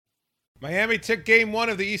Miami took game one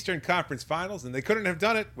of the Eastern Conference Finals, and they couldn't have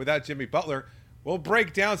done it without Jimmy Butler. We'll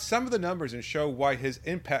break down some of the numbers and show why his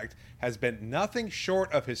impact has been nothing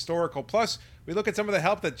short of historical. Plus, we look at some of the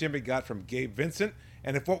help that Jimmy got from Gabe Vincent,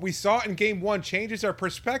 and if what we saw in game one changes our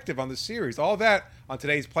perspective on the series. All that on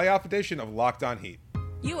today's playoff edition of Locked On Heat.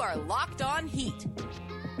 You are Locked On Heat,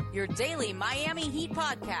 your daily Miami Heat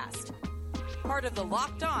podcast. Part of the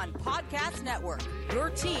Locked On Podcast Network,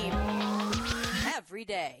 your team every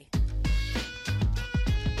day.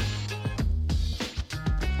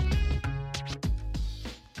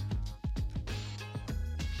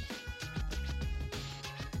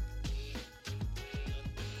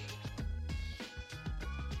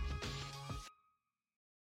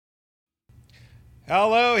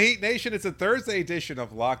 Hello, Heat Nation. It's a Thursday edition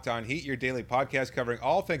of Locked On Heat, your daily podcast covering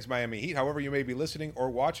all things Miami Heat. However, you may be listening or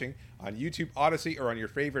watching on YouTube, Odyssey, or on your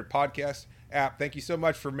favorite podcast app. Thank you so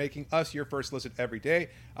much for making us your first listen every day.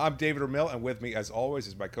 I'm David Ramil, and with me, as always,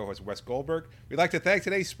 is my co-host Wes Goldberg. We'd like to thank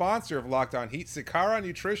today's sponsor of Locked On Heat, Sakara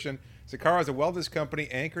Nutrition. Sakara is a wellness company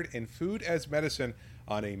anchored in food as medicine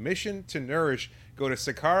on a mission to nourish. Go to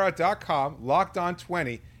sakara.com,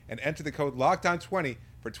 LockedOn20, and enter the code LockedOn20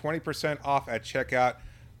 for 20% off at checkout.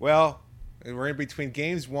 Well, we're in between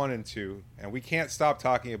games 1 and 2, and we can't stop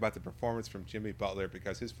talking about the performance from Jimmy Butler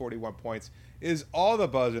because his 41 points is all the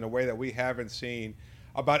buzz in a way that we haven't seen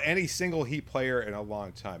about any single Heat player in a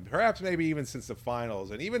long time. Perhaps maybe even since the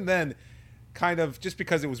finals. And even then, kind of just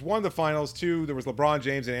because it was one of the finals, two, there was LeBron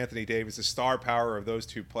James and Anthony Davis, the star power of those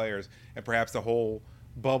two players, and perhaps the whole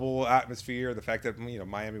bubble atmosphere, the fact that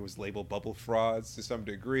Miami was labeled bubble frauds to some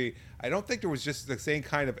degree. I don't think there was just the same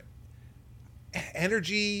kind of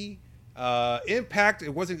energy, impact.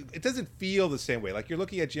 It doesn't feel the same way. Like you're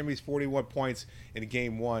looking at Jimmy's 41 points in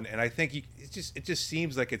game one, and I think it just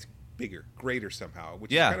seems like it's bigger, greater somehow,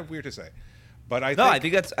 which is kind of weird to say. But I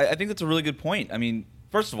think that's a really good point. I mean,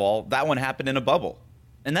 first of all, that one happened in a bubble,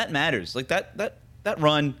 and that matters. Like that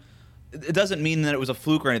run. It doesn't mean that it was a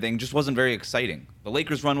fluke or anything. It just wasn't very exciting. The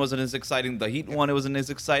Lakers run wasn't as exciting. The Heat one, it wasn't as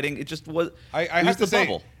exciting. It just was. I have to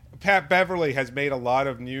say, Pat Beverly has made a lot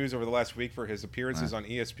of news over the last week for his appearances on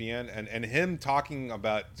ESPN, and him talking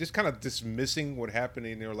about just kind of dismissing what happened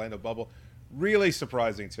in the Orlando bubble. Really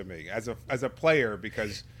surprising to me as a player,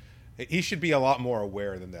 because he should be a lot more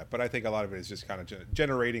aware than that. But I think a lot of it is just kind of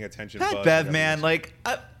generating attention. Pat Bev, man,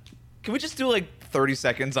 can we just do 30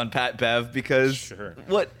 seconds on Pat Bev? Because sure.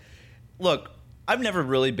 Look, I've never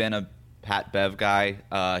really been a Pat Bev guy.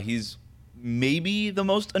 He's maybe the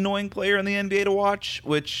most annoying player in the NBA to watch,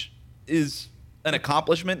 which is an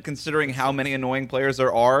accomplishment considering how many annoying players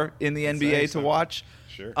there are in the NBA to watch.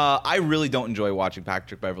 Sure. I really don't enjoy watching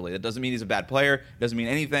Patrick Beverley. That doesn't mean he's a bad player. It doesn't mean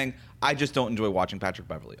anything. I just don't enjoy watching Patrick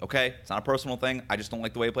Beverley, okay? It's not a personal thing. I just don't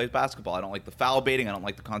like the way he plays basketball. I don't like the foul baiting. I don't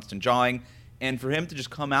like the constant jawing. And for him to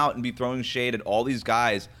just come out and be throwing shade at all these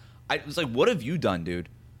guys, I was like, what have you done, dude?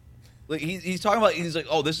 Like he's talking about, he's like,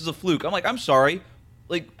 oh, this is a fluke. I'm like, I'm sorry.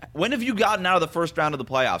 Like, when have you gotten out of the first round of the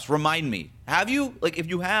playoffs? Remind me. Have you? Like, if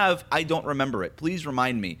you have, I don't remember it. Please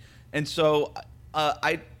remind me. And so,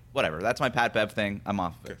 whatever. That's my Pat Bev thing. I'm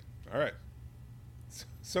off of it. Okay. All right.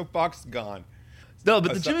 Soapbox gone. No,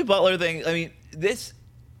 but the Jimmy Butler thing, I mean, it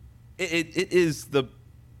is the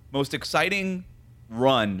most exciting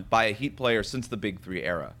run by a Heat player since the Big Three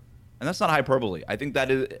era. And that's not hyperbole. I think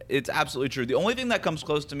it's absolutely true. The only thing that comes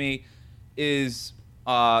close to me is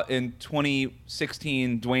in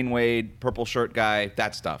 2016, Dwayne Wade, purple shirt guy,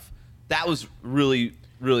 that stuff. That was really,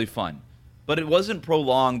 really fun. But it wasn't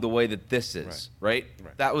prolonged the way that this is, right?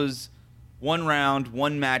 That was one round,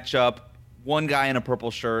 one matchup, one guy in a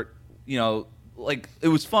purple shirt. It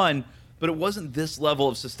was fun, but it wasn't this level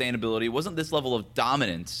of sustainability. It wasn't this level of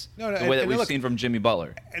dominance the way that we've seen from Jimmy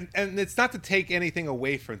Butler. And it's not to take anything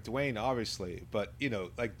away from Dwayne, obviously, but,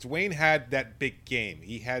 Dwayne had that big game.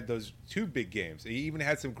 He had those two big games. He even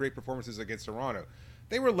had some great performances against Toronto.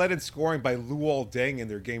 They were led in scoring by Luol Deng in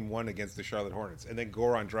their game one against the Charlotte Hornets, and then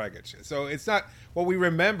Goran Dragic. So it's not – what we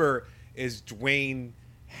remember is Dwayne –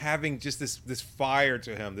 having just this fire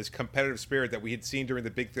to him, this competitive spirit that we had seen during the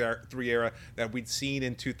Big Three era, that we'd seen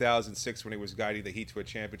in 2006 when he was guiding the Heat to a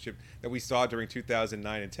championship, that we saw during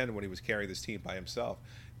 2009 and 10 when he was carrying this team by himself.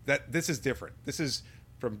 That this is different. This is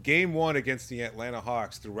from game one against the Atlanta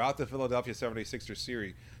Hawks throughout the Philadelphia 76ers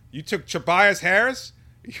series. You took Tobias Harris?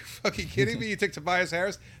 Are you fucking kidding me? You took Tobias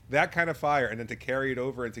Harris? That kind of fire. And then to carry it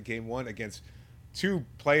over into game one against two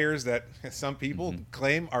players that some people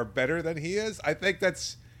claim are better than he is, I think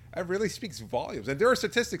that really speaks volumes. And there are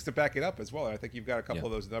statistics to back it up as well. And I think you've got a couple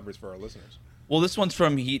of those numbers for our listeners. Well, this one's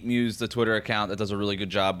from Heat Muse, the Twitter account that does a really good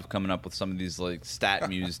job of coming up with some of these like Stat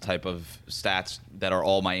Muse type of stats that are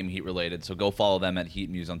all Miami Heat related. So go follow them at Heat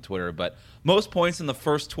Muse on Twitter. But most points in the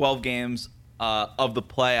first 12 games of the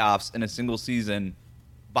playoffs in a single season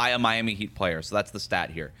by a Miami Heat player. So that's the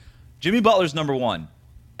stat here. Jimmy Butler's number one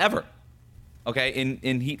ever. Okay,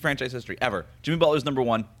 in Heat franchise history ever. Jimmy Butler's number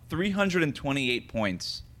one, 328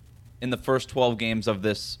 points in the first 12 games of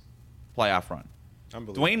this playoff run.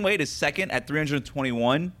 Dwayne Wade is second at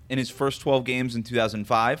 321 in his first 12 games in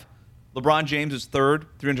 2005. LeBron James is third,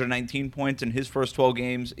 319 points in his first 12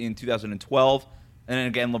 games in 2012. And then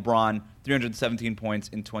again, LeBron, 317 points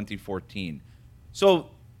in 2014.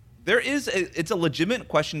 So it's a legitimate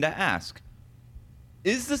question to ask.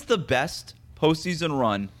 Is this the best postseason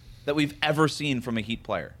run that we've ever seen from a Heat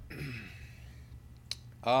player?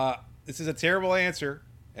 This is a terrible answer.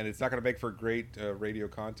 And it's not going to make for great radio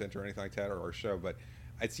content or anything like that, or our show, but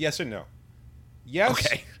it's yes and no. Yes.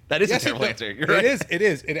 Okay, that is yes a terrible answer. You're right. It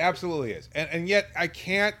is. It absolutely is. And yet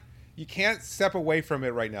you can't step away from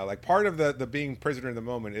it right now. Like part of the being prisoner in the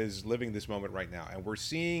moment is living this moment right now. And we're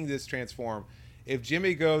seeing this transform. If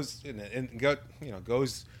Jimmy goes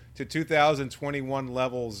goes to 2021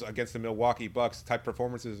 levels against the Milwaukee Bucks type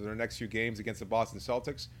performances in their next few games against the Boston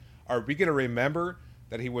Celtics, are we going to remember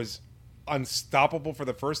that he was unstoppable for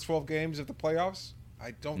the first 12 games of the playoffs?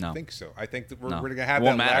 I don't think so. I think that we're going to have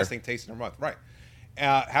that lasting taste in our mouth. Right.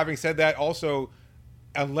 Having said that, also,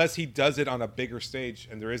 unless he does it on a bigger stage,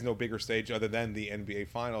 and there is no bigger stage other than the NBA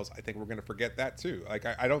Finals, I think we're going to forget that too. Like,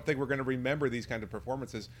 I don't think we're going to remember these kind of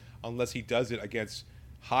performances unless he does it against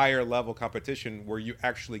higher level competition where you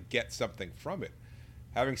actually get something from it.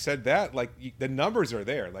 Having said that, like the numbers are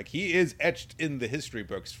there. Like he is etched in the history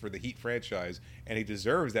books for the Heat franchise, and he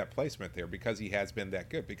deserves that placement there because he has been that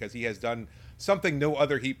good. Because he has done something no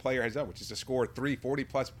other Heat player has done, which is to score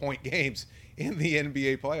 40-plus point games in the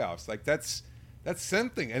NBA playoffs. Like that's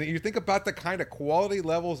something. And you think about the kind of quality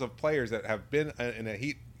levels of players that have been in a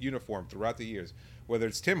Heat uniform throughout the years, whether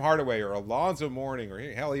it's Tim Hardaway or Alonzo Mourning or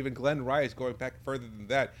hell, even Glenn Rice going back further than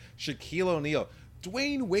that, Shaquille O'Neal,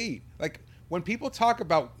 Dwayne Wade, like. When people talk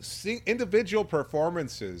about individual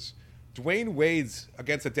performances, Dwayne Wade's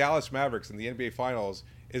against the Dallas Mavericks in the NBA Finals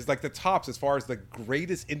is like the tops as far as the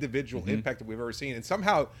greatest individual impact that we've ever seen. And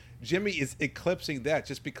somehow Jimmy is eclipsing that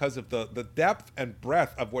just because of the depth and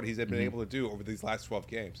breadth of what he's been able to do over these last 12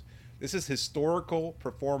 games. This is historical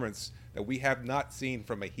performance that we have not seen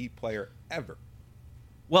from a Heat player ever.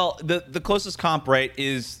 Well, the closest comp, right,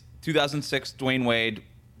 is 2006 Dwayne Wade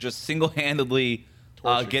just single-handedly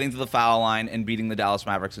getting to the foul line and beating the Dallas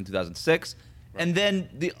Mavericks in 2006. Right. And then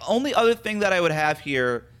the only other thing that I would have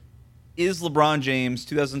here is LeBron James,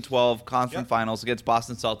 2012 Conference Finals against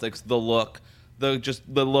Boston Celtics, the look,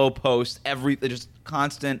 the low post, just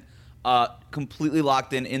constant, completely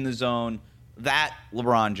locked in the zone. That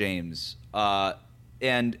LeBron James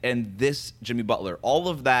and this Jimmy Butler, all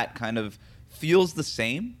of that kind of feels the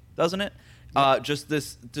same, doesn't it?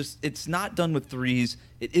 It's not done with threes.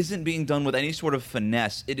 It isn't being done with any sort of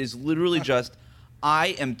finesse. It is literally just, I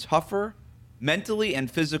am tougher mentally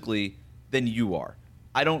and physically than you are.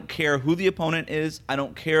 I don't care who the opponent is. I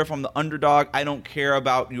don't care if I'm the underdog. I don't care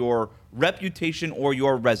about your reputation or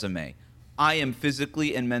your resume. I am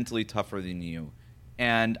physically and mentally tougher than you.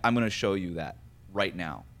 And I'm going to show you that right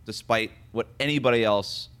now, despite what anybody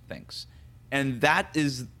else thinks. And that's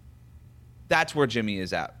where Jimmy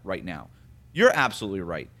is at right now. You're absolutely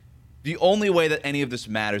right. The only way that any of this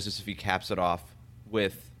matters is if he caps it off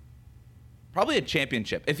with probably a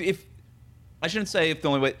championship. If I shouldn't say if the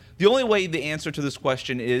only way the answer to this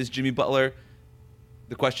question is Jimmy Butler,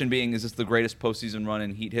 the question being, is this the greatest postseason run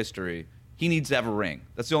in Heat history? He needs to have a ring.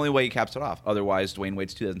 That's the only way he caps it off. Otherwise, Dwayne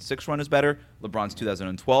Wade's 2006 run is better. LeBron's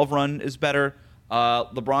 2012 run is better.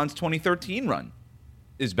 LeBron's 2013 run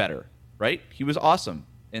is better, right? He was awesome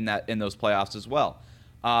in those playoffs as well.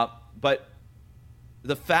 But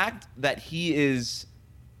the fact that he is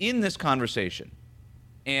in this conversation,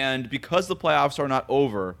 and because the playoffs are not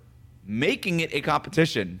over, making it a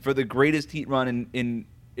competition for the greatest Heat run in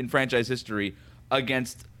franchise history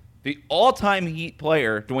against the all-time Heat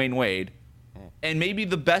player, Dwayne Wade, and maybe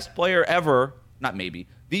the best player ever, not maybe,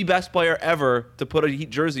 the best player ever to put a Heat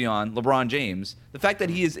jersey on, LeBron James, the fact that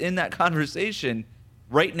he is in that conversation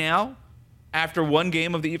right now, after one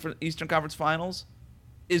game of the Eastern Conference Finals,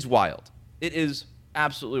 is wild. It is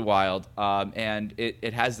absolutely wild, and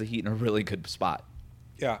it has the Heat in a really good spot.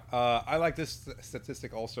 Yeah, I like this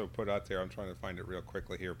statistic also put out there. I'm trying to find it real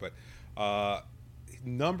quickly here, but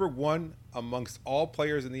number one amongst all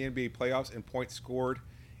players in the NBA playoffs in points scored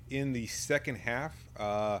in the second half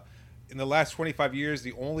in the last 25 years,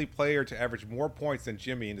 the only player to average more points than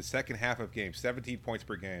Jimmy in the second half of games, 17 points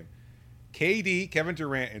per game. KD, Kevin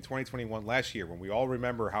Durant, in 2021, last year, when we all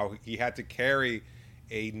remember how he had to carry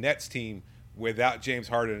a Nets team without James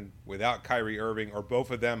Harden, without Kyrie Irving, or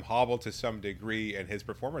both of them hobbled to some degree, and his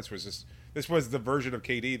performance was just, this was the version of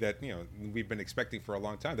KD that we've been expecting for a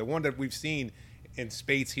long time. The one that we've seen in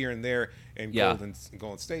spades here and there in Golden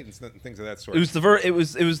State and things of that sort. It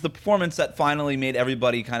was the performance that finally made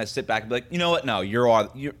everybody kind of sit back and be like, you know what? No,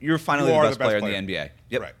 you're finally the best player in the NBA.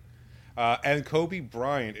 Yep. Right. And Kobe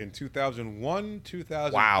Bryant in 2001,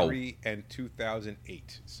 2003, and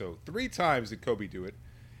 2008. So 3 times did Kobe do it.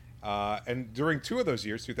 And during 2 of those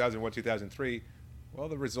years, 2001, 2003, well,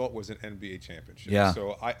 the result was an NBA championship. Yeah.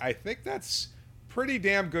 So I think that's pretty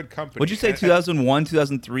damn good company. Would you say 2001,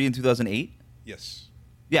 2003, and 2008? Yes.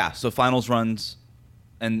 Yeah, so finals runs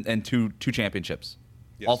and two championships.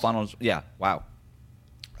 Yes. All finals. Yeah, wow.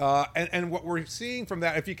 And what we're seeing from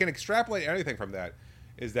that, if you can extrapolate anything from that,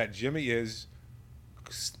 is that Jimmy is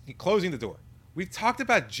closing the door. We've talked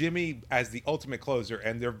about Jimmy as the ultimate closer,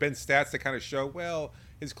 and there have been stats that kind of show, well,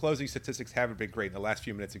 his closing statistics haven't been great in the last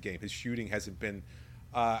few minutes of game. His shooting hasn't been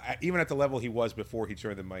even at the level he was before he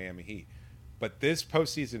joined the Miami Heat. But this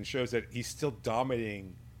postseason shows that he's still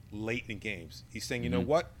dominating late in games. He's saying, you know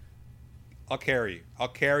what? I'll carry you. I'll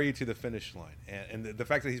carry you to the finish line. And the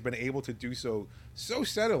fact that he's been able to do so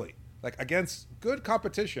steadily, like against good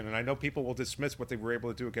competition, and I know people will dismiss what they were able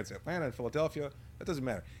to do against Atlanta and Philadelphia. That doesn't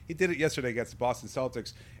matter. He did it yesterday against the Boston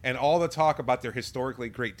Celtics, and all the talk about their historically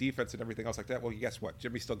great defense and everything else like that, well, guess what?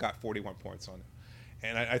 Jimmy still got 41 points on it.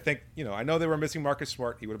 And I think, I know they were missing Marcus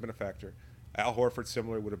Smart. He would have been a factor. Al Horford,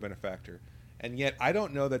 similar, would have been a factor. And yet, I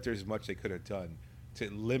don't know that there's much they could have done to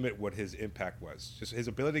limit what his impact was. Just his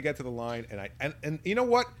ability to get to the line. And you know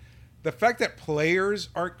what? The fact that players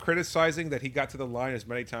aren't criticizing that he got to the line as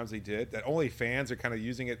many times as he did, that only fans are kind of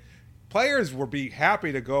using it. Players will be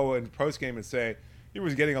happy to go in postgame and say he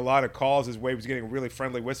was getting a lot of calls his way, he was getting a really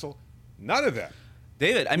friendly whistle. None of that.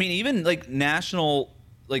 David, I mean, even like national,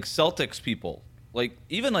 like Celtics people, like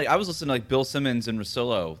even like I was listening to like Bill Simmons and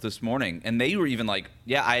Russillo this morning, and they were even like,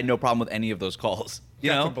 yeah, I had no problem with any of those calls.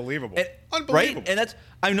 That's unbelievable. Unbelievable. Right? And that's,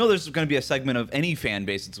 I know there's going to be a segment of any fan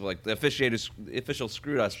base that's like the official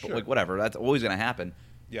screwed us, but like whatever, that's always going to happen.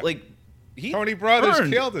 Yeah. Like Tony Brothers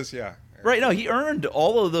killed us, yeah. Right, no, he earned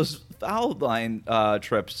all of those foul line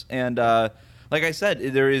trips, and like I said,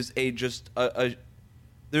 there is there's a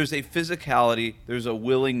physicality, there's a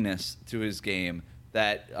willingness to his game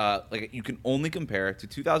that like you can only compare to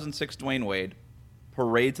 2006 Dwayne Wade,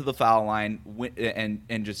 parade to the foul line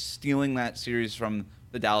and just stealing that series from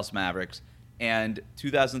the Dallas Mavericks, and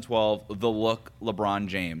 2012 the look LeBron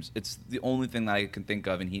James. It's the only thing that I can think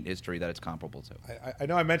of in Heat history that it's comparable to. I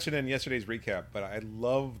know I mentioned in yesterday's recap, but I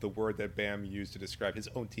love the word that Bam used to describe his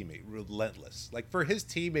own teammate, relentless. Like for his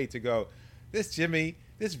teammate to go, this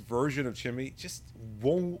version of Jimmy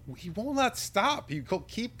will not stop. He'll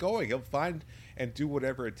keep going. He'll find and do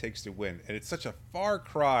whatever it takes to win. And it's such a far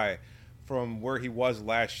cry from where he was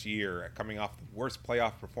last year, coming off the worst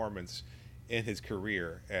playoff performance in his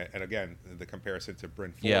career. And again, the comparison to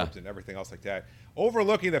Bryn Forbes and everything else like that.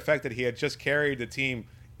 Overlooking the fact that he had just carried the team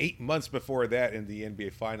 8 months before that in the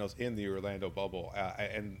NBA Finals in the Orlando bubble.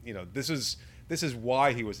 And this is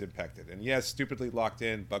why he was impacted. And yes, stupidly locked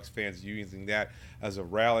in, Bucks fans using that as a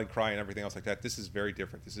rallying cry and everything else like that. This is very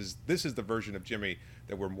different. This is the version of Jimmy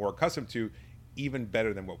that we're more accustomed to, even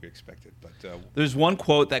better than what we expected. But there's one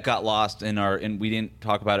quote that got lost and we didn't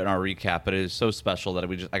talk about it in our recap, but it is so special that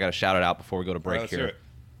I got to shout it out before we go to break here.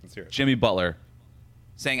 Let's hear it. Jimmy Butler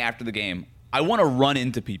saying after the game, "I want to run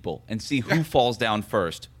into people and see who falls down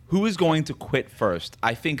first. Who is going to quit first?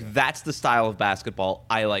 I think that's the style of basketball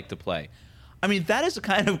I like to play." I mean, that is a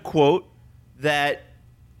kind of quote that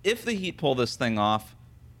if the Heat pull this thing off,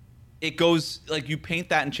 it goes like you paint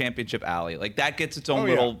that in Championship Alley. Like that gets its own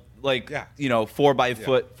little 4 by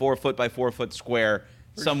 4 foot by 4 foot square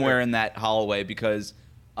somewhere in that hallway, because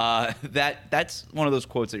that's one of those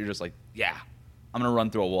quotes that you're just like, yeah, I'm gonna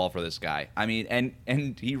run through a wall for this guy. I mean,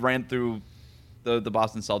 and he ran through the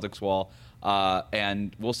Boston Celtics wall.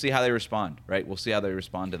 And we'll see how they respond, right? We'll see how they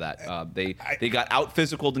respond to that. They got out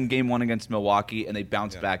physicaled in Game 1 against Milwaukee, and they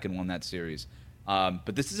bounced back and won that series.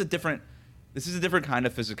 But this is a different kind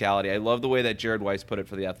of physicality. I love the way that Jared Weiss put it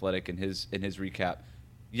for The Athletic in his recap.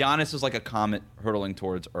 Giannis is like a comet hurtling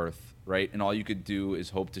towards Earth, right? And all you could do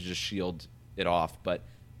is hope to just shield it off. But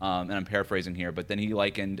and I'm paraphrasing here, but then he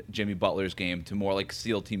likened Jimmy Butler's game to more like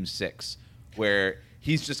SEAL Team 6, where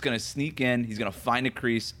he's just going to sneak in, he's going to find a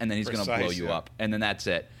crease, and then he's going to blow you up, and then that's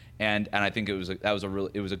it. And I think it was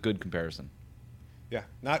a good comparison. Yeah,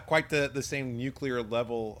 not quite the same nuclear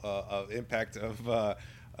level of impact of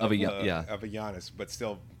Giannis, but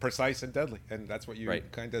still precise and deadly, and that's what you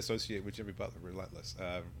kind of associate with Jimmy Butler. Relentless.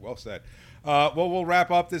 Well said. Well, we'll wrap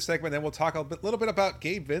up this segment, then we'll talk a little bit about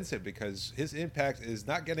Gabe Vincent, because his impact is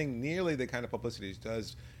not getting nearly the kind of publicity he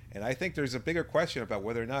does, and I think there's a bigger question about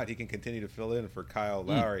whether or not he can continue to fill in for Kyle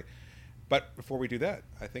Lowry. But before we do that,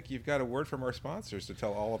 I think you've got a word from our sponsors to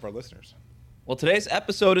tell all of our listeners. Well, today's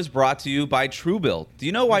episode is brought to you by Truebill. Do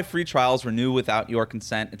you know why free trials renew without your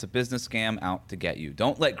consent? It's a business scam out to get you.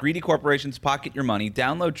 Don't let greedy corporations pocket your money.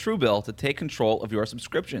 Download Truebill to take control of your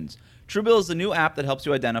subscriptions. Truebill is the new app that helps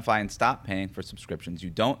you identify and stop paying for subscriptions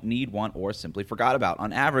you don't need, want, or simply forgot about.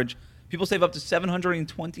 On average, people save up to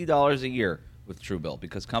 $720 a year with Truebill.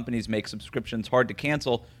 Because companies make subscriptions hard to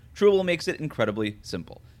cancel, Truebill makes it incredibly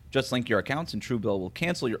simple. Just link your accounts and Truebill will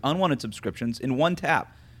cancel your unwanted subscriptions in one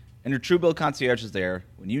tap. And your Truebill concierge is there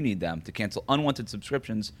when you need them to cancel unwanted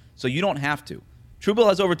subscriptions so you don't have to. Truebill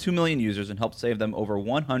has over 2 million users and helps save them over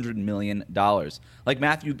 $100 million. Like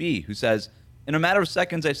Matthew B., who says, in a matter of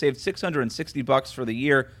seconds, I saved $660 for the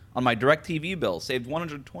year on my DirecTV bill, saved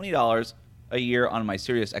 $120 a year on my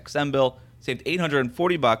Sirius XM bill, saved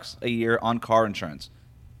 $840 a year on car insurance.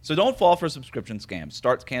 So don't fall for subscription scams.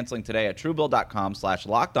 Start canceling today at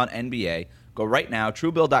Truebill.com/LockedOnNBA. Go right now,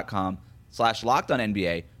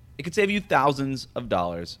 Truebill.com/LockedOnNBA. It could save you thousands of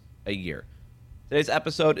dollars a year. Today's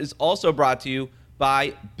episode is also brought to you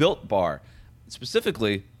by Built Bar.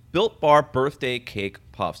 Specifically, Built Bar birthday cake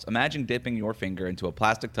puffs. Imagine dipping your finger into a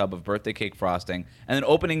plastic tub of birthday cake frosting and then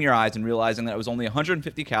opening your eyes and realizing that it was only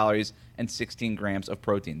 150 calories and 16 grams of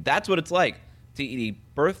protein. That's what it's like to eat a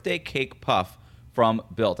birthday cake puff from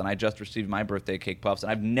Built. And I just received my birthday cake puffs,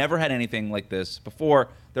 and I've never had anything like this before.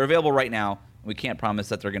 They're available right now, and we can't promise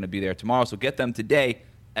that they're going to be there tomorrow, so get them today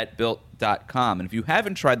at Built.com. And if you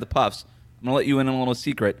haven't tried the puffs, I'm going to let you in on a little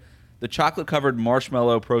secret. The chocolate-covered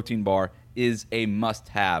marshmallow protein bar is a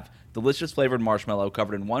must-have. Delicious flavored marshmallow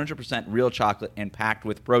covered in 100% real chocolate and packed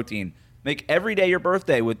with protein. Make every day your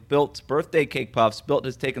birthday with Built's birthday cake puffs. Built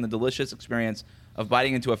has taken the delicious experience of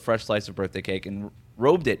biting into a fresh slice of birthday cake and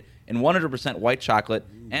robed it in 100% white chocolate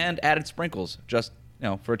and added sprinkles, just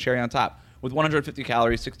for a cherry on top. With 150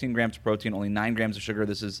 calories, 16 grams of protein, only 9 grams of sugar,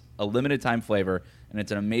 this is a limited time flavor, and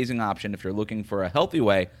it's an amazing option if you're looking for a healthy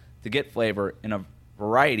way to get flavor in a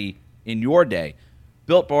variety in your day.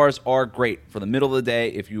 Built bars are great for the middle of the day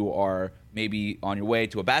if you are maybe on your way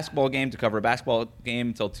to a basketball game to cover a basketball game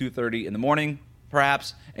until 2:30 in the morning,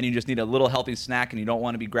 perhaps, and you just need a little healthy snack and you don't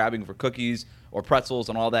want to be grabbing for cookies or pretzels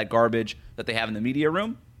and all that garbage that they have in the media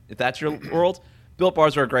room. If that's your world, Built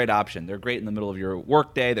bars are a great option. They're great in the middle of your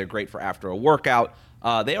work day. They're great for after a workout.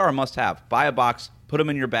 They are a must-have. Buy a box, put them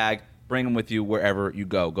in your bag, bring them with you wherever you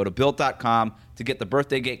go. Go to Built.com to get the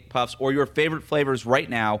birthday cake puffs or your favorite flavors right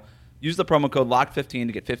now. Use the promo code LOCKED15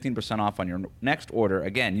 to get 15% off on your next order.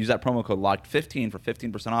 Again, use that promo code LOCKED15 for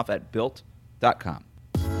 15% off at Built.com.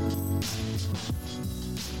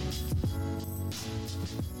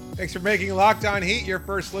 Thanks for making Locked On Heat your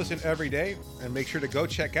first listen every day. And make sure to go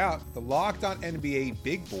check out the Locked On NBA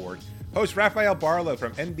Big Board. Host Rafael Barlow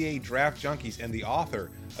from NBA Draft Junkies and the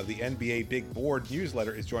author of the NBA Big Board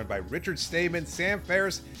newsletter is joined by Richard Stayman, Sam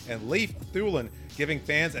Ferris, and Leif Thulin, giving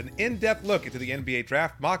fans an in-depth look into the NBA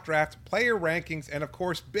draft, mock draft, player rankings, and of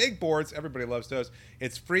course, big boards. Everybody loves those.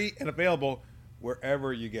 It's free and available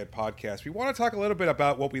wherever you get podcasts. We want to talk a little bit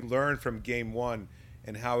about what we learned from Game 1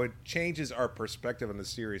 and how it changes our perspective on the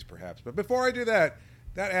series, perhaps. But before I do that,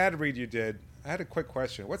 that ad read you did, I had a quick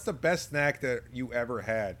question. What's the best snack that you ever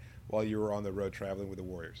had while you were on the road traveling with the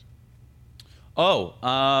Warriors?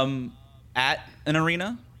 At an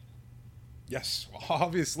arena? Yes,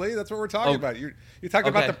 obviously. That's what we're talking about. You're talking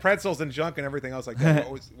about the pretzels and junk and everything else like that.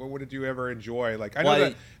 What did you ever enjoy? Like, I know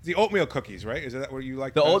that the oatmeal cookies, right? Is that what you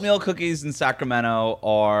like? The oatmeal cookies in Sacramento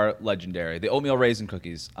are legendary. The oatmeal raisin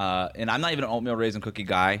cookies. And I'm not even an oatmeal raisin cookie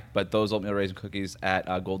guy, but those oatmeal raisin cookies at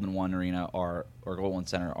Golden One Arena or Golden One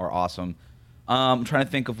Center are awesome. I'm trying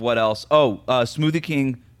to think of what else. Smoothie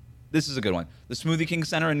King. This is a good one. The Smoothie King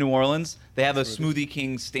Center in New Orleans. They have a Smoothie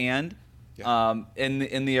King stand.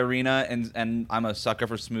 In the arena, and I'm a sucker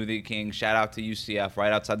for Smoothie King. Shout out to UCF,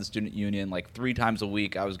 right outside the Student Union. Like 3 times a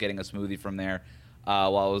week, I was getting a smoothie from there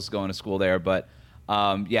while I was going to school there. But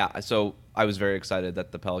so I was very excited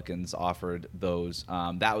that the Pelicans offered those.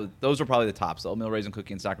 Those were probably the tops: the oatmeal raisin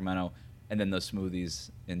cookie in Sacramento, and then the smoothies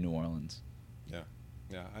in New Orleans. Yeah.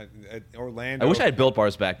 Orlando. I wish I had Built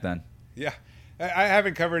Bars back then. Yeah. I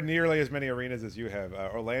haven't covered nearly as many arenas as you have.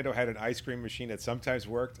 Orlando had an ice cream machine that sometimes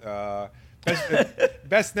worked,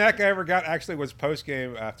 Best snack I ever got actually was post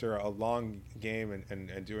game after a long game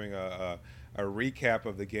and doing a recap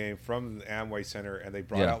of the game from the Amway Center, and they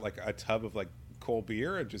brought out like a tub of like cold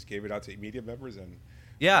beer and just gave it out to media members. And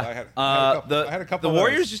yeah, I had a couple. The of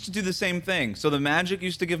Warriors those. used to do the same thing. So the Magic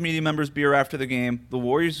used to give media members beer after the game. The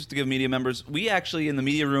Warriors used to give media members. We actually in the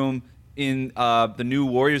media room in the new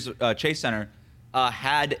Warriors Chase Center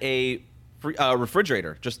had a free,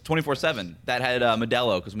 refrigerator just 24/7 that had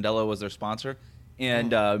Modelo, because Modelo was their sponsor,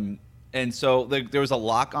 and so there was a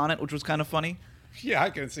lock on it, which was kind of funny. Yeah, I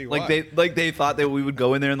can see why. They thought that we would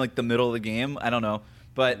go in there in like the middle of the game. I don't know,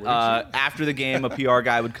 but after the game, a PR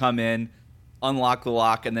guy would come in, unlock the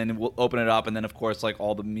lock, and then we'll open it up, and then of course like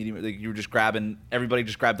all the media, like, you were just grabbing, everybody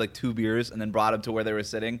just grabbed like 2 beers and then brought them to where they were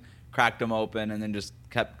sitting, cracked them open, and then just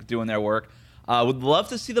kept doing their work. Would love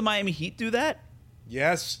to see the Miami Heat do that.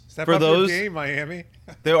 Yes, step For up those- your game, Miami.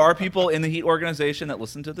 There are people in the Heat organization that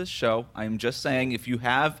listen to this show. I'm just saying, if you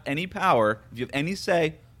have any power, if you have any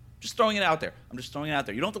say, just throwing it out there. I'm just throwing it out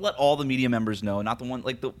there. You don't have to let all the media members know, not the one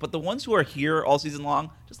but the ones who are here all season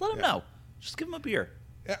long. Just let them know. Just give them a beer.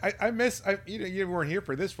 You weren't here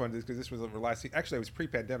for this one because this was the last. Actually, it was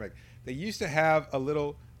pre-pandemic. They used to have a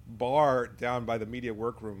little bar down by the media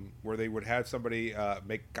workroom where they would have somebody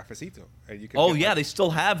make cafecito, and you could. Oh yeah, they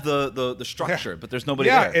still have the structure, but there's nobody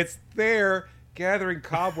yeah, there. it's there gathering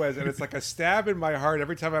cobwebs, and it's like a stab in my heart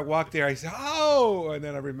every time I walk there. I say, "Oh," and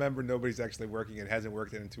then I remember nobody's actually working and hasn't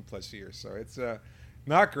worked in 2+ years. So it's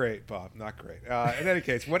not great, Bob. Not great. In any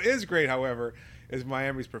case, what is great, however, is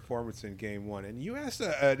Miami's performance in Game 1. And you asked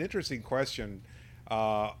an interesting question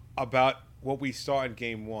about what we saw in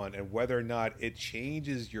Game 1 and whether or not it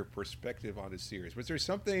changes your perspective on the series. Was there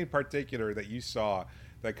something in particular that you saw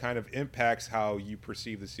that kind of impacts how you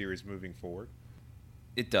perceive the series moving forward?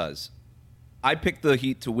 It does. I picked the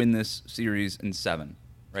Heat to win this series in 7,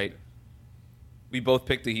 right? We both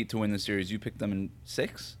picked the Heat to win the series. You picked them in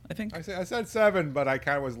 6, I think? I said 7, but I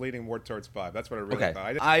kind of was leaning more towards 5. That's what I really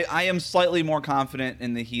thought. I am slightly more confident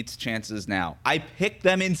in the Heat's chances now. I picked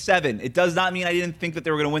them in 7. It does not mean I didn't think that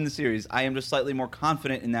they were going to win the series. I am just slightly more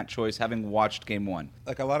confident in that choice, having watched Game 1.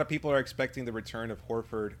 Like, a lot of people are expecting the return of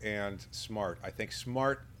Horford and Smart. I think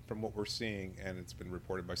Smart, from what we're seeing, and it's been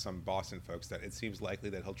reported by some Boston folks, that it seems likely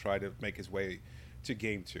that he'll try to make his way to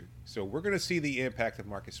Game 2. So we're going to see the impact of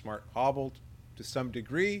Marcus Smart hobbled to some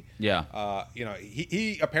degree. Yeah.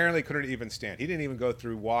 He apparently couldn't even stand. He didn't even go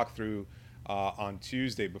through walkthrough on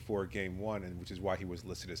Tuesday before Game 1, and which is why he was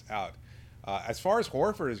listed as out. As far as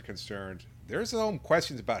Horford is concerned, there's some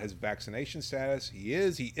questions about his vaccination status. He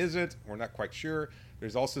is, he isn't. We're not quite sure.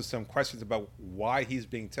 There's also some questions about why he's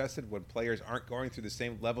being tested when players aren't going through the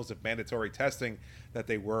same levels of mandatory testing that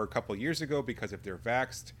they were a couple of years ago, because if they're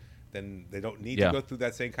vaxxed, then they don't need to go through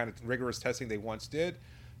that same kind of rigorous testing they once did.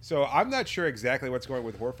 So I'm not sure exactly what's going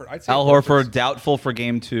with Horford. I'd say Al Horford doubtful for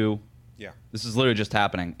Game 2. Yeah. This is literally just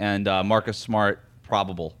happening. And Marcus Smart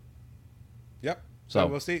probable. Yep. So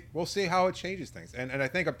we'll see how it changes things. And I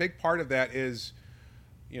think a big part of that is,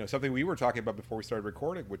 something we were talking about before we started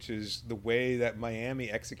recording, which is the way that Miami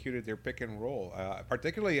executed their pick and roll,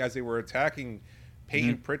 particularly as they were attacking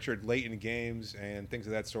Peyton Pritchard late in games and things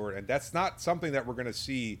of that sort. And that's not something that we're going to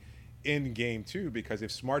see in Game 2, because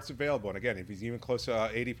if Smart's available, and again, if he's even close to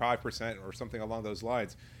 85% or something along those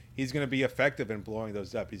lines, he's going to be effective in blowing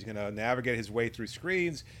those up. He's going to navigate his way through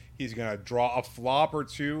screens. He's going to draw a flop or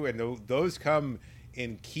two, and those come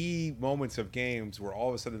in key moments of games where all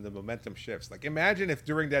of a sudden the momentum shifts. Like, imagine if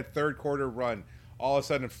during that third quarter run, all of a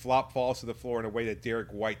sudden flop falls to the floor in a way that Derek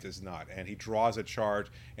White does not, and he draws a charge,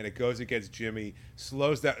 and it goes against Jimmy,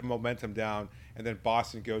 slows that momentum down, and then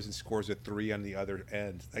Boston goes and scores a 3 on the other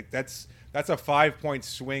end. Like, that's a 5-point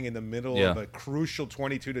swing in the middle of a crucial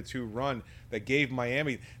 22-2 run that gave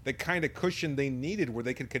Miami the kind of cushion they needed where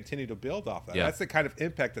they could continue to build off that. That's the kind of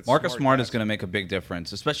impact that Marcus Smart is going to make a big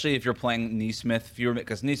difference, especially if you're playing Nesmith,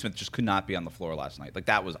 because Nesmith just could not be on the floor last night. Like,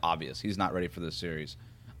 that was obvious. He's not ready for this series.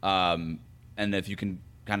 And if you can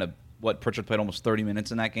kind of, Pritchard played almost 30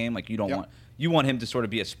 minutes in that game. Like, you want him to sort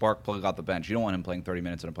of be a spark plug off the bench. You don't want him playing 30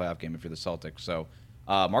 minutes in a playoff game if you're the Celtics. So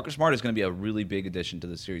Marcus Smart is going to be a really big addition to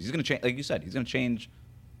the series. He's going to change, like you said, he's going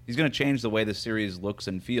to change the way the series looks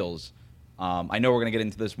and feels. I know we're going to get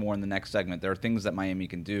into this more in the next segment. There are things that Miami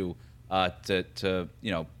can do to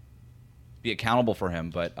be accountable for him.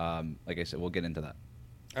 But like I said, we'll get into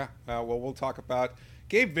that. We'll talk about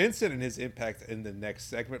Gabe Vincent and his impact in the next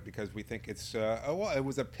segment, because we think it's it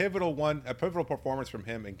was a pivotal performance from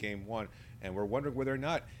him in Game 1, and we're wondering whether or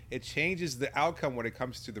not it changes the outcome when it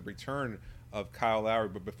comes to the return of Kyle Lowry.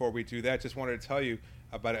 But before we do that, just wanted to tell you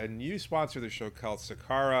about a new sponsor of the show called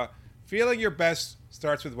Sakara Feeling your best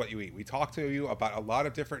starts with what you eat. We talked to you about a lot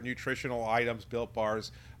of different nutritional items, Built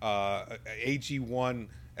Bars, AG1,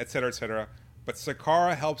 et cetera, but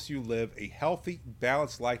Sakara helps you live a healthy,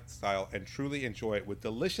 balanced lifestyle and truly enjoy it with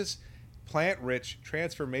delicious, plant-rich,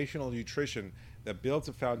 transformational nutrition that builds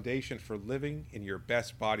a foundation for living in your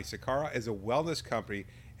best body. Sakara is a wellness company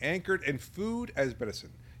anchored in food as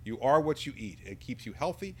medicine. You are what you eat. It keeps you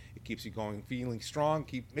healthy. It keeps you going, feeling strong,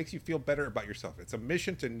 makes you feel better about yourself. It's a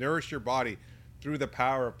mission to nourish your body through the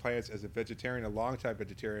power of plants. As a vegetarian, a longtime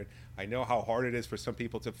vegetarian, I know how hard it is for some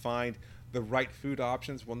people to find the right food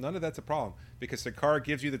options. Well, none of that's a problem because Sakara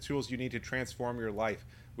gives you the tools you need to transform your life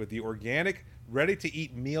with the organic,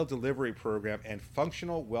 ready-to-eat meal delivery program and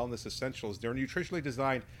functional wellness essentials. They're nutritionally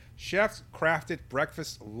designed, chef-crafted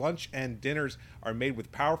breakfast, lunch, and dinners are made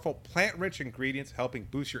with powerful plant-rich ingredients helping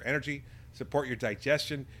boost your energy, support your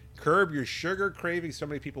digestion, curb your sugar cravings. So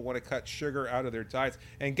many people want to cut sugar out of their diets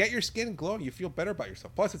and get your skin glowing. You feel better about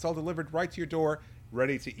yourself. Plus, it's all delivered right to your door,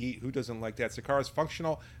 ready to eat. Who doesn't like that? Sakara's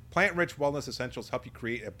functional, plant-rich wellness essentials help you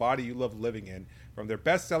create a body you love living in. From their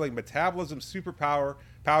best-selling Metabolism Superpower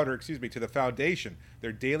powder, to the Foundation,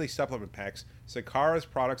 their daily supplement packs, Sakara's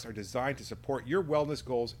products are designed to support your wellness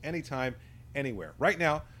goals anytime, anywhere. Right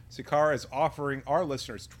now, Sakara is offering our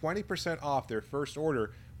listeners 20% off their first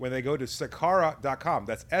order when they go to sakara.com.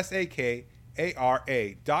 That's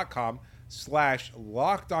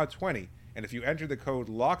SAKARA.com/LockedOn20. And if you enter the code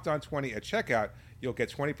LockedOn20 at checkout, you'll get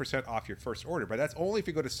 20% off your first order. But that's only if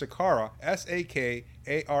you go to Sakara,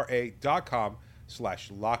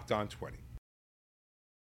 SAKARA.com/LockedOn20.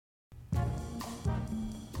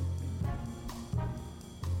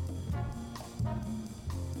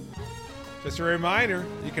 Just a reminder,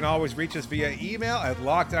 you can always reach us via email at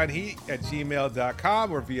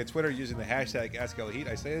lockedonheat@gmail.com or via Twitter using the hashtag AskLHeat.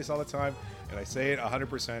 I say this all the time, and I say it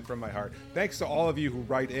 100% from my heart. Thanks to all of you who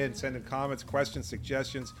write in, send in comments, questions,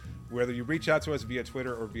 suggestions, whether you reach out to us via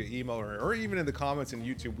Twitter or via email or even in the comments on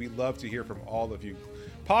YouTube. We love to hear from all of you.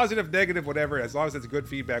 Positive, negative, whatever, as long as it's good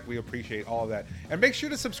feedback, we appreciate all of that. And make sure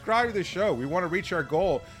to subscribe to the show. We want to reach our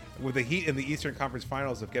goal with the Heat in the Eastern Conference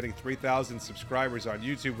Finals of getting 3,000 subscribers on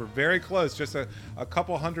YouTube. We're very close, just a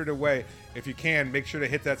couple hundred away. If you can, make sure to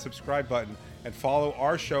hit that subscribe button and follow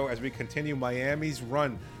our show as we continue Miami's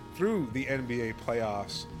run through the NBA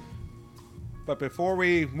playoffs. But before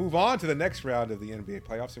we move on to the next round of the NBA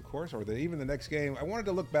playoffs, of course, or even the next game, I wanted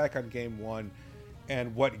to look back on Game 1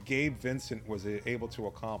 and what Gabe Vincent was able to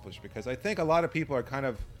accomplish, because I think a lot of people are kind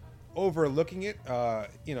of overlooking it.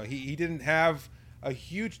 He didn't have a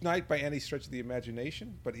huge night by any stretch of the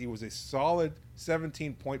imagination, but he was a solid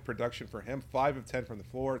 17-point production for him, 5 of 10 from the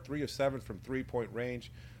floor, 3 of 7 from three-point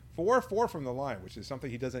range, 4 of 4 from the line, which is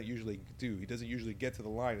something he doesn't usually do. He doesn't usually get to the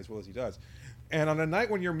line as well as he does. And on a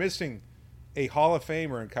night when you're missing a Hall of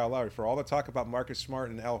Famer in Kyle Lowry, for all the talk about Marcus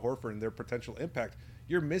Smart and Al Horford and their potential impact,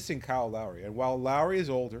 you're missing Kyle Lowry. And while Lowry is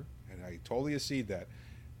older, and I totally accede that,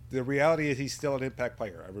 the reality is he's still an impact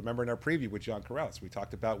player. I remember in our preview with John Corrales, we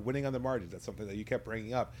talked about winning on the margins. That's something that you kept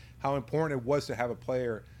bringing up, how important it was to have a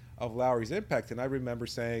player of Lowry's impact. And I remember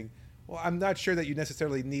saying, well, I'm not sure that you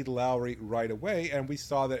necessarily need Lowry right away. And we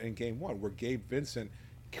saw that in Game 1, where Gabe Vincent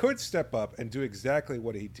could step up and do exactly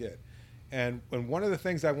what he did. And one of the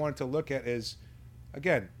things I wanted to look at is,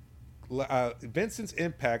 again, Vincent's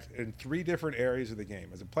impact in 3 different areas of the game: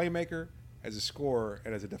 as a playmaker, as a scorer,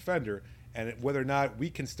 and as a defender, and whether or not we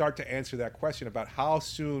can start to answer that question about how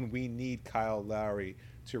soon we need Kyle Lowry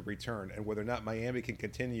to return, and whether or not Miami can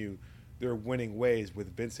continue their winning ways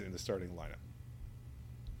with Vincent in the starting lineup.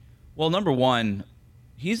 Well, number one,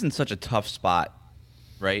 he's in such a tough spot,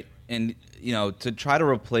 right? And, to try to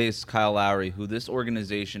replace Kyle Lowry, who this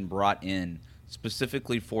organization brought in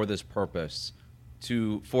specifically for this purpose,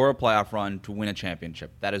 for a playoff run to win a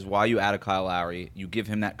championship. That is why you add a Kyle Lowry. You give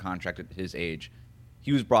him that contract at his age.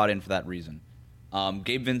 He was brought in for that reason.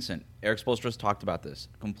 Gabe Vincent, Eric Spoelstra has talked about this,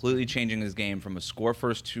 completely changing his game from a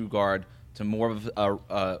score-first 2 guard to more of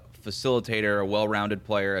a facilitator, a well-rounded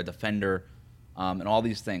player, a defender, and all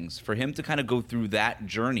these things. For him to kind of go through that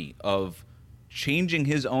journey of changing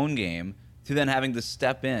his own game to then having to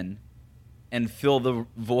step in and fill the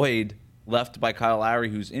void left by Kyle Lowry,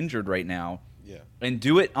 who's injured right now, and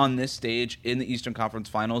do it on this stage in the Eastern Conference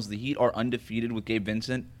Finals. The Heat are undefeated with Gabe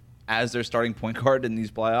Vincent as their starting point guard in these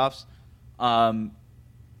playoffs.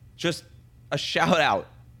 Just a shout out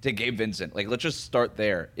to Gabe Vincent. Let's just start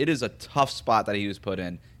there. It is a tough spot that he was put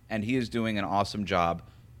in, and he is doing an awesome job.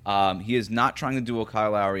 He is not trying to do a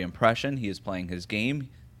Kyle Lowry impression. He is playing his game.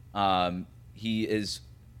 He is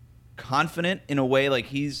confident in a way,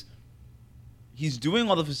 he's doing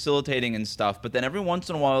all the facilitating and stuff, but then every once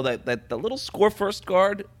in a while that little score first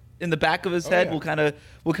guard in the back of his Oh, head yeah.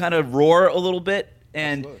 will kind of roar a little bit,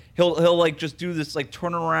 and Absolutely. he'll like just do this like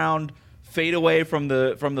turn around fade away from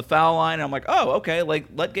the foul line. And I'm like, oh, okay, like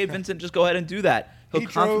let Gabe Vincent just go ahead and do that. He'll He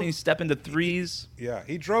confidently drove- step into threes. Yeah,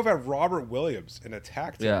 he drove at Robert Williams and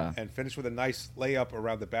attacked him Yeah. and finished with a nice layup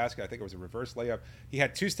around the basket. I think it was a reverse layup. He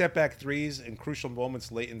had 2 step-back threes in crucial moments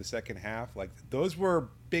late in the second half. Like, those were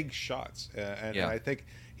big shots. And Yeah. I think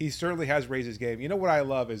he certainly has raised his game. You know what I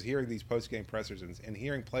love is hearing these post-game pressers and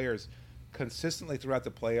hearing players consistently throughout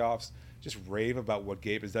the playoffs just rave about what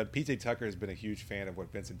Gabe has done. PJ Tucker has been a huge fan of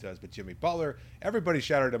what Vincent does, but Jimmy Butler, everybody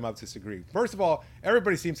shouted him up to disagree. First of all,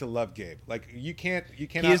 everybody seems to love Gabe. Like, you cannot.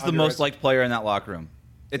 He is the most liked player in that locker room.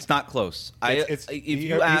 It's not close.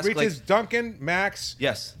 He reaches Duncan, Max,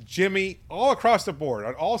 Yes. Jimmy, all across the board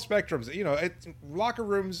on all spectrums. You know, locker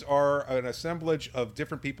rooms are an assemblage of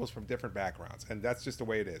different peoples from different backgrounds, and that's just the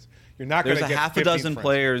way it is. You're not going There's to a get half a 15 dozen friends.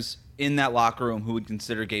 players in that locker room who would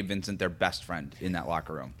consider Gabe Vincent their best friend in that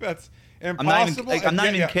locker room. That's not impossible. even- I'm not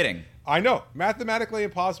and even kidding. I know, mathematically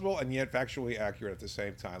impossible, and yet factually accurate at the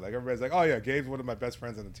same time. Like, everybody's like, "Oh yeah, Gabe's one of my best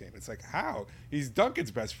friends on the team." It's like, how? He's Duncan's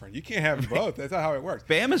best friend. You can't have them both. That's not how it works.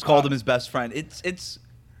 Bam has called him his best friend. It's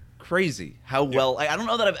crazy how well. I don't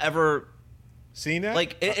know that I've ever Seen that?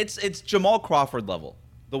 like it's Jamal Crawford level.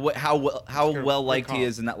 The way how good- well good liked he comp.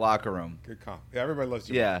 is in that locker room. Good comp. Yeah, everybody loves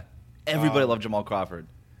Jamal. Yeah, everybody loved Jamal Crawford.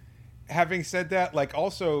 Having said that, like,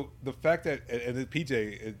 also the fact that, and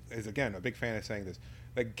PJ is again a big fan of saying this,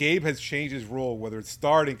 that Gabe has changed his role, whether it's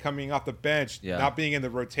starting, coming off the bench, Yeah. not being in the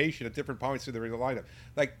rotation at different points through the lineup.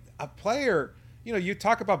 Like, a player, you know, you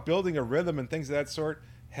talk about building a rhythm and things of that sort.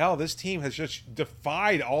 Hell, this team has just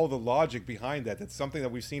defied all the logic behind that. That's something that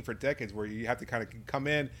we've seen for decades, where you have to kind of come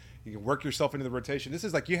in, you can work yourself into the rotation. This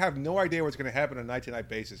is like, you have no idea what's going to happen on a night-to-night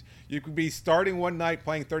basis. You could be starting one night,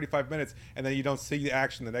 playing 35 minutes, and then you don't see the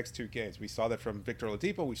action the next 2 games. We saw that from Victor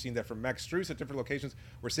Oladipo. We've seen that from Max Strus at different locations.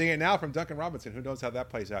 We're seeing it now from Duncan Robinson. Who knows how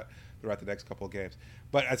that plays out throughout the next couple of games.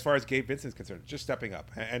 But as far as Gabe Vincent's concerned, just stepping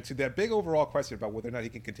up. And to that big overall question about whether or not he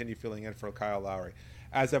can continue filling in for Kyle Lowry.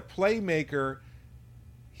 As a playmaker,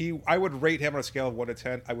 I would rate him on a scale of 1 to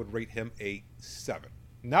 10. I would rate him a 7.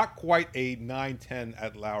 Not quite a 9-10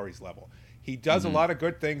 at Lowry's level. He does a lot of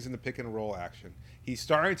good things in the pick and roll action. He's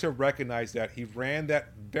starting to recognize that. He ran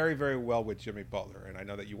that very, very well with Jimmy Butler, and I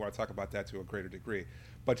know that you want to talk about that to a greater degree.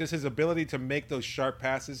 But just his ability to make those sharp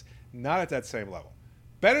passes, not at that same level.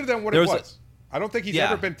 Better than what it was. I don't think he's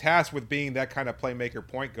ever been tasked with being that kind of playmaker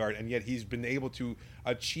point guard, and yet he's been able to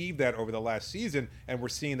achieve that over the last season, and we're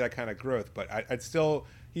seeing that kind of growth. But I'd still,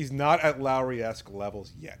 he's not at Lowry-esque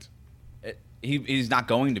levels yet. He's not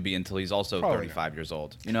going to be until he's also Probably 35 years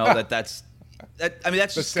old. You know, that's I mean,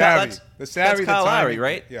 that's The just savvy. that's The Kyle Lowry, timing.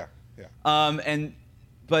 right? Yeah.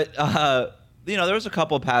 But you know, there was a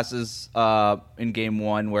couple of passes in game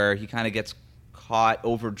 1 where he kind of gets caught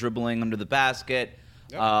over dribbling under the basket.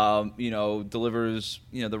 Yep. You know, delivers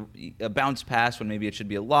a bounce pass when maybe it should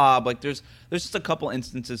be a lob. Like there's just a couple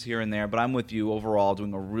instances here and there. But I'm with you overall,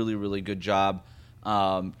 doing a really, really good job.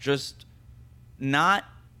 Just not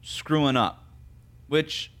screwing up.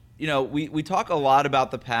 Which, you know, we talk a lot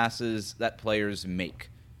about the passes that players make,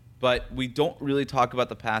 but we don't really talk about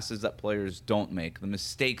the passes that players don't make, the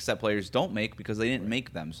mistakes that players don't make because they didn't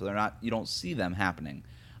make them, so you don't see them happening.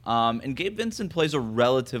 And Gabe Vincent plays a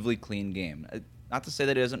relatively clean game. Not to say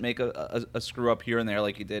that he doesn't make a screw up here and there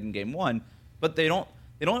like he did in game 1, but they don't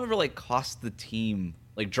ever like cost the team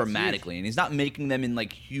like dramatically, and he's not making them in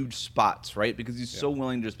like huge spots, right? Because he's so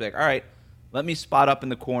willing to just be like, all right, let me spot up in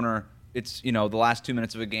the corner. It's, you know, the last 2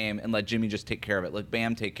 minutes of a game, and let Jimmy just take care of it. Let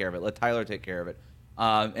Bam take care of it. Let Tyler take care of it.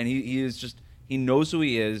 And he is just, he knows who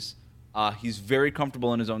he is. He's very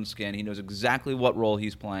comfortable in his own skin. He knows exactly what role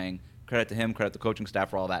he's playing. Credit to him, credit to the coaching staff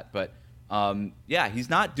for all that. But, yeah, he's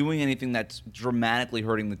not doing anything that's dramatically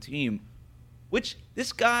hurting the team, which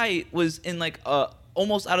this guy was in, like,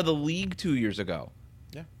 almost out of the league 2 years ago.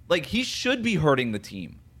 Yeah. Like, he should be hurting the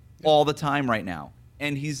team all the time right now.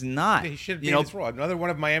 And he's not. He should be in his role. Another one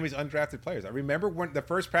of Miami's undrafted players. I remember when the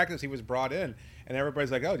first practice he was brought in, and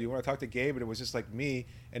everybody's like, "Oh, do you want to talk to Gabe?" And it was just like me,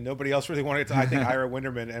 and nobody else really wanted to. I think Ira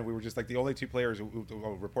Winderman, and we were just like the only 2 players,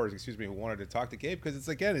 reporters, who wanted to talk to Gabe, because it's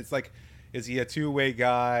like, is he a 2-way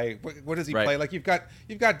guy? What does he play? Like you've got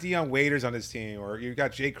Deion Waiters on his team, or you've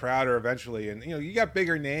got Jay Crowder eventually, and you got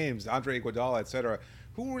bigger names, Andre Iguodala, etc.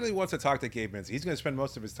 Who really wants to talk to Gabe Vincent? He's going to spend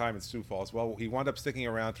most of his time in Sioux Falls. Well, he wound up sticking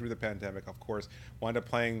around through the pandemic, of course, wound up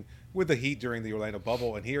playing with the Heat during the Orlando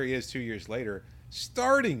bubble, and here he is 2 years later,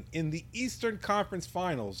 starting in the Eastern Conference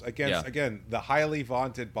Finals against, again, the highly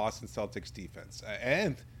vaunted Boston Celtics defense.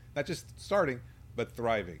 And not just starting, but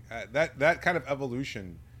thriving. That kind of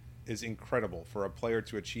evolution is incredible for a player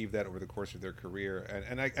to achieve that over the course of their career.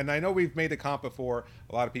 And I know we've made the comp before,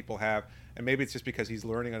 a lot of people have, and maybe it's just because he's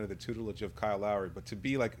learning under the tutelage of Kyle Lowry, but to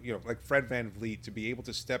be like Fred VanVleet, to be able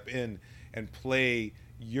to step in and play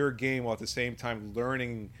your game while at the same time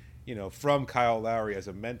learning, from Kyle Lowry as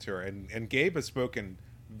a mentor. And Gabe has spoken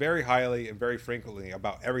very highly and very frequently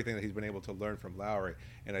about everything that he's been able to learn from Lowry.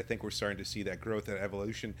 And I think we're starting to see that growth, that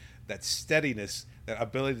evolution, that steadiness, that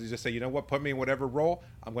ability to just say, you know what, put me in whatever role,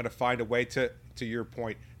 I'm going to find a way to your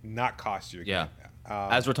point, not cost you again. Yeah.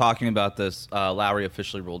 As we're talking about this, Lowry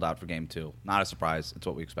officially ruled out for Game 2. Not a surprise. It's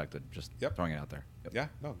what we expected. Just throwing it out there. Yep. Yeah,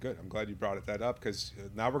 no, good. I'm glad you brought that up, because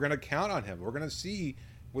now we're going to count on him. We're going to see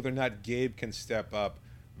whether or not Gabe can step up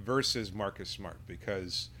versus Marcus Smart,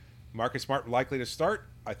 because Marcus Smart likely to start.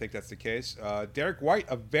 I think that's the case. Derek White,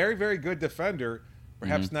 a very, very good defender,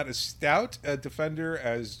 perhaps not as stout a defender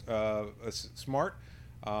as Smart.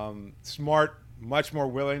 Smart, much more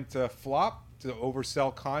willing to flop, to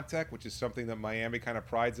oversell contact, which is something that Miami kind of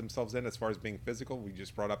prides themselves in as far as being physical. We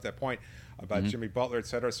just brought up that point about Jimmy Butler, et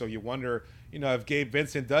cetera. So you wonder, if Gabe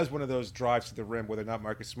Vincent does one of those drives to the rim, whether or not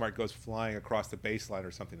Marcus Smart goes flying across the baseline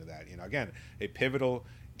or something to that. Again, a pivotal,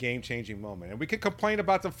 game-changing moment. And we can complain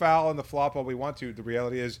about the foul and the flop all we want to. The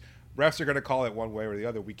reality is refs are going to call it one way or the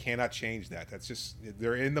other. We cannot change that. That's just,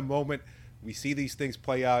 they're in the moment. We see these things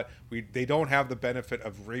play out. They don't have the benefit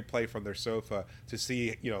of replay from their sofa to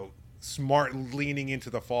see, Smart leaning into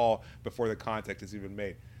the fall before the contact is even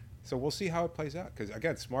made. So we'll see how it plays out, because,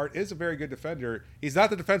 again, Smart is a very good defender. He's not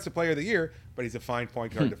the defensive player of the year, but he's a fine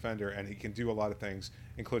point guard defender, and he can do a lot of things,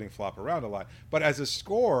 including flop around a lot. But as a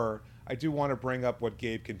scorer, I do want to bring up what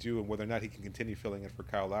Gabe can do and whether or not he can continue filling in for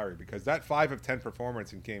Kyle Lowry, because that 5 of 10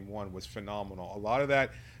 performance in Game 1 was phenomenal. A lot of that,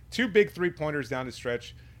 2 big three-pointers down the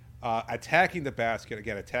stretch, attacking the basket,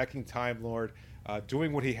 again, attacking Time Lord,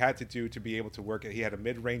 doing what he had to do to be able to work it. He had a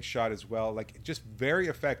mid-range shot as well, just very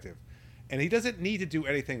effective. And he doesn't need to do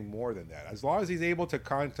anything more than that. As long as he's able to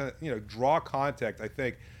draw contact, I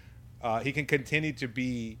think he can continue to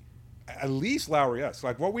be at least Lowry-esque.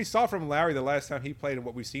 Like what we saw from Lowry the last time he played and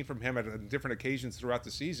what we've seen from him at different occasions throughout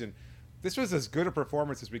the season, this was as good a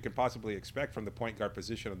performance as we could possibly expect from the point guard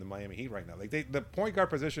position of the Miami Heat right now. The point guard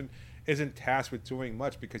position isn't tasked with doing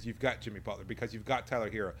much because you've got Jimmy Butler, because you've got Tyler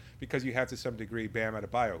Hero, because you have to some degree Bam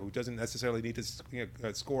Adebayo, who doesn't necessarily need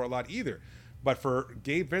to score a lot either. But for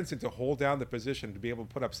Gabe Vincent to hold down the position, to be able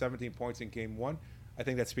to put up 17 points in Game 1, I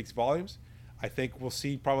think that speaks volumes. I think we'll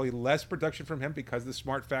see probably less production from him because the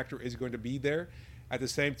Smart factor is going to be there. At the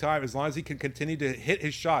same time, as long as he can continue to hit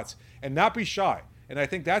his shots and not be shy, and I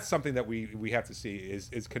think that's something that we have to see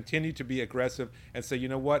is continue to be aggressive and say, you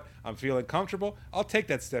know what, I'm feeling comfortable. I'll take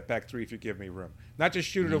that step back 3 if you give me room. Not just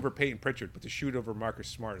shoot it over Peyton Pritchard, but to shoot over Marcus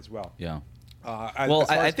Smart as well. Yeah.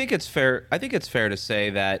 I think it's fair. I think it's fair to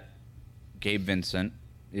say that Gabe Vincent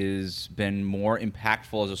has been more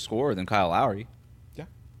impactful as a scorer than Kyle Lowry.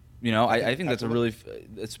 Yeah. I think that's a really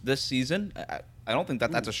this season. I don't think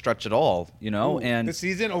that's a stretch at all. And the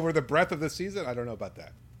season over the breadth of the season, I don't know about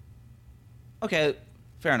that. Okay,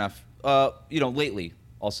 fair enough. Lately,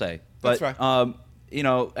 I'll say. But, that's right.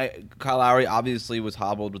 Kyle Lowry obviously was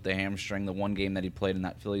hobbled with the hamstring the one game that he played in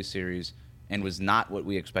that Phillies series and was not what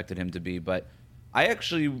we expected him to be. But I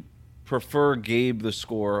actually prefer Gabe the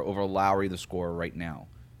scorer over Lowry the scorer right now.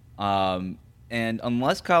 And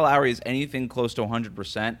unless Kyle Lowry is anything close to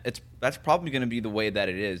 100%, that's probably going to be the way that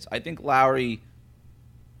it is. I think Lowry,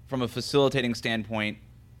 from a facilitating standpoint,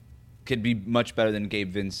 could be much better than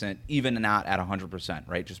Gabe Vincent, even not at 100%,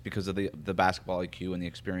 right? Just because of the basketball IQ and the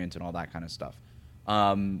experience and all that kind of stuff.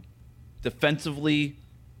 Defensively,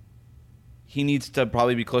 he needs to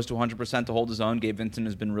probably be close to 100% to hold his own. Gabe Vincent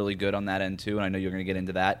has been really good on that end, too, and I know you're going to get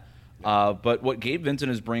into that. But what Gabe Vincent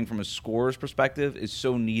is bringing from a scorer's perspective is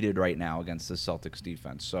so needed right now against the Celtics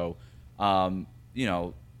defense. So, I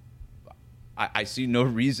see no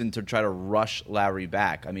reason to try to rush Lowry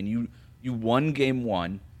back. I mean, you won Game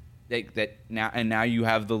 1. Now you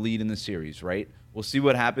have the lead in the series, right? We'll see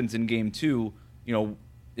what happens in Game 2.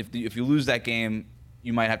 If you lose that game,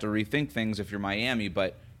 you might have to rethink things if you're Miami.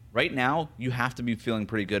 But right now, you have to be feeling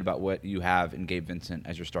pretty good about what you have in Gabe Vincent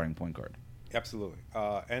as your starting point guard. Absolutely.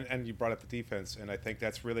 And you brought up the defense, and I think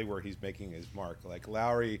that's really where he's making his mark. Like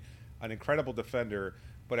Lowry, an incredible defender,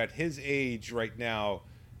 but at his age right now,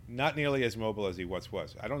 not nearly as mobile as he once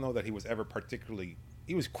was. I don't know that he was ever particularly...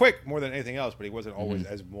 He was quick more than anything else, but he wasn't always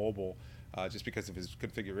as mobile just because of his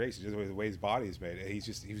configuration, just the way his body is made. He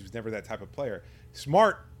was never that type of player.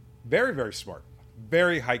 Smart, very, very smart,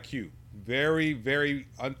 very high Q, very, very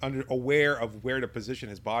aware of where to position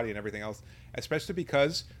his body and everything else, especially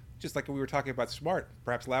because just like we were talking about Smart,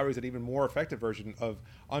 perhaps Lowry's an even more effective version of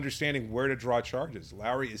understanding where to draw charges.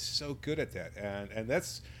 Lowry is so good at that, and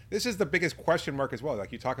this is the biggest question mark as well.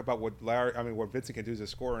 Like you talk about what Vincent can do as a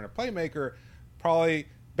scorer and a playmaker, probably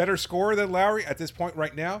better scorer than Lowry at this point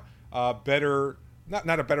right now. Better,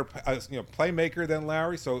 not a better playmaker than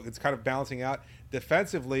Lowry. So it's kind of balancing out.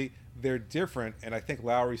 Defensively, they're different, and I think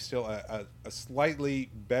Lowry's still a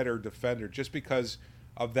slightly better defender just because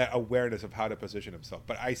of that awareness of how to position himself.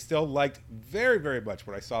 But I still liked very, very much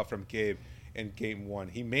what I saw from Gabe in Game 1.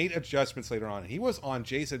 He made adjustments later on. He was on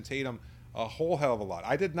Jason Tatum a whole hell of a lot.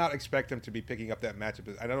 I did not expect him to be picking up that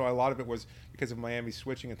matchup. I know a lot of it was because of Miami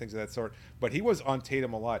switching and things of that sort, but he was on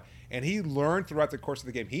Tatum a lot. And he learned throughout the course of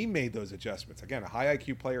the game. He made those adjustments. Again, a high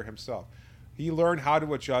IQ player himself. He learned how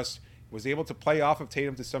to adjust, was able to play off of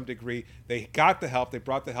Tatum to some degree. They got the help. They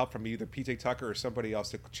brought the help from either PJ Tucker or somebody else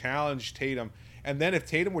to challenge Tatum. And then if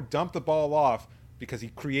Tatum would dump the ball off because he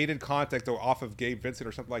created contact or off of Gabe Vincent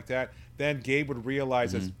or something like that, then Gabe would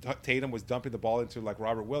realize as Tatum was dumping the ball into like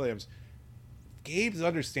Robert Williams. Gabe's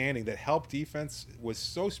understanding that help defense was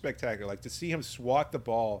so spectacular. Like to see him swat the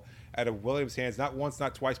ball out of Williams' hands, not once,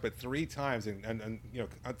 not twice, but 3 times. And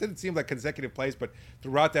it didn't seem like consecutive plays, but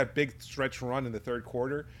throughout that big stretch run in the third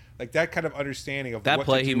quarter, like that kind of understanding of that what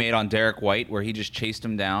play to he do. made on Derek White where he just chased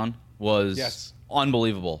him down was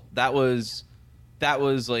unbelievable. That was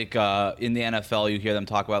like in the NFL you hear them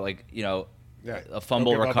talk about a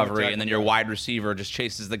fumble recovery, and then your wide receiver just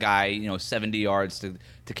chases the guy 70 yards to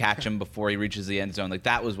catch him before he reaches the end zone. Like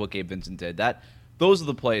that was what Gabe Vincent did. Those are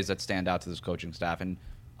the plays that stand out to this coaching staff, and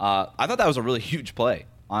I thought that was a really huge play.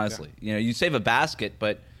 Honestly, you save a basket,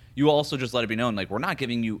 but you also just let it be known like we're not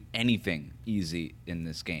giving you anything easy in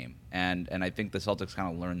this game, and I think the Celtics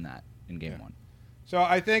kind of learned that in Game 1. So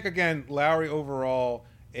I think again Lowry overall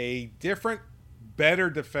a different, better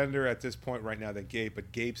defender at this point right now than Gabe,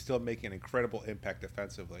 but Gabe's still making an incredible impact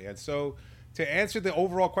defensively. And so to answer the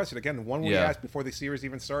overall question, again, the one we asked before the series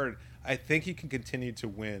even started, I think he can continue to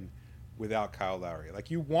win without Kyle Lowry.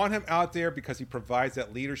 Like you want him out there because he provides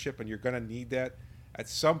that leadership, and you're going to need that at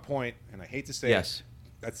some point. And I hate to say it,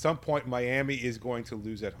 at some point Miami is going to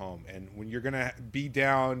lose at home. And when you're going to be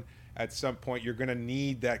down at some point, you're going to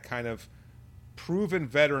need that kind of proven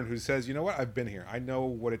veteran who says, you know what, I've been here. I know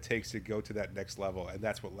what it takes to go to that next level, and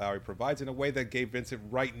that's what Lowry provides in a way that Gabe Vincent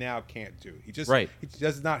right now can't do. He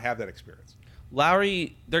does not have that experience.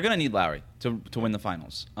 Lowry, they're going to need Lowry to win the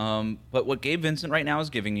finals. But what Gabe Vincent right now is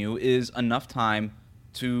giving you is enough time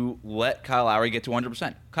to let Kyle Lowry get to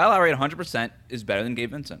 100%. Kyle Lowry at 100% is better than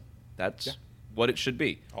Gabe Vincent. That's what it should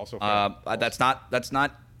be. Also, that's not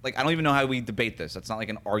like I don't even know how we debate this. That's not like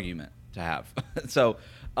an argument to have. So.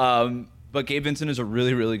 But Gabe Vincent is a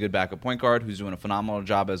really, really good backup point guard who's doing a phenomenal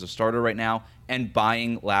job as a starter right now and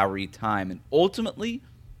buying Lowry time. And ultimately,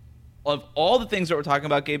 of all the things that we're talking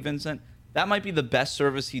about Gabe Vincent, that might be the best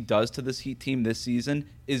service he does to this Heat team this season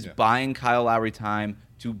is buying Kyle Lowry time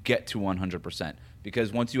to get to 100%.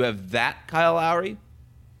 Because once you have that Kyle Lowry,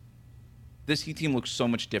 this Heat team looks so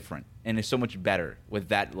much different and is so much better with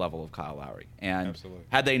that level of Kyle Lowry. And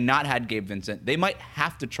had they not had Gabe Vincent, they might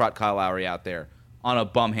have to trot Kyle Lowry out there on a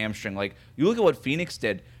bum hamstring. Like, you look at what Phoenix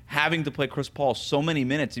did, having to play Chris Paul so many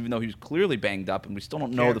minutes, even though he was clearly banged up, and we still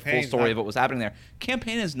don't know the full story of what was happening there.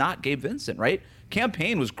 Campaign is not Gabe Vincent, right?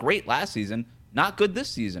 Campaign was great last season, not good this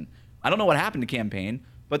season. I don't know what happened to Campaign,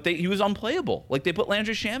 but he was unplayable. Like, they put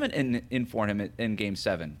Landry Shamet in for him in Game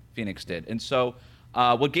 7, Phoenix did. And so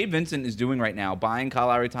what Gabe Vincent is doing right now, buying Kyle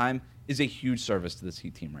Lowry time, is a huge service to this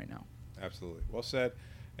Heat team right now. Absolutely. Well said.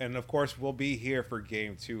 And, of course, we'll be here for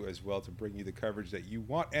Game 2 as well to bring you the coverage that you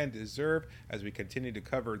want and deserve as we continue to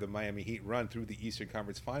cover the Miami Heat run through the Eastern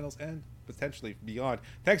Conference Finals and potentially beyond.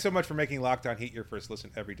 Thanks so much for making Locked On Heat your first listen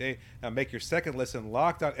every day. Now make your second listen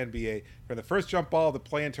Locked On NBA. From the first jump ball of the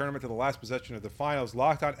play-in tournament to the last possession of the finals,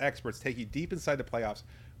 Locked On experts take you deep inside the playoffs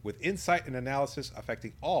with insight and analysis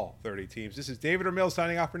affecting all 30 teams. This is David Ramil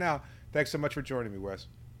signing off for now. Thanks so much for joining me, Wes.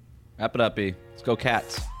 Wrap it up, B. Let's go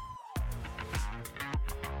Cats.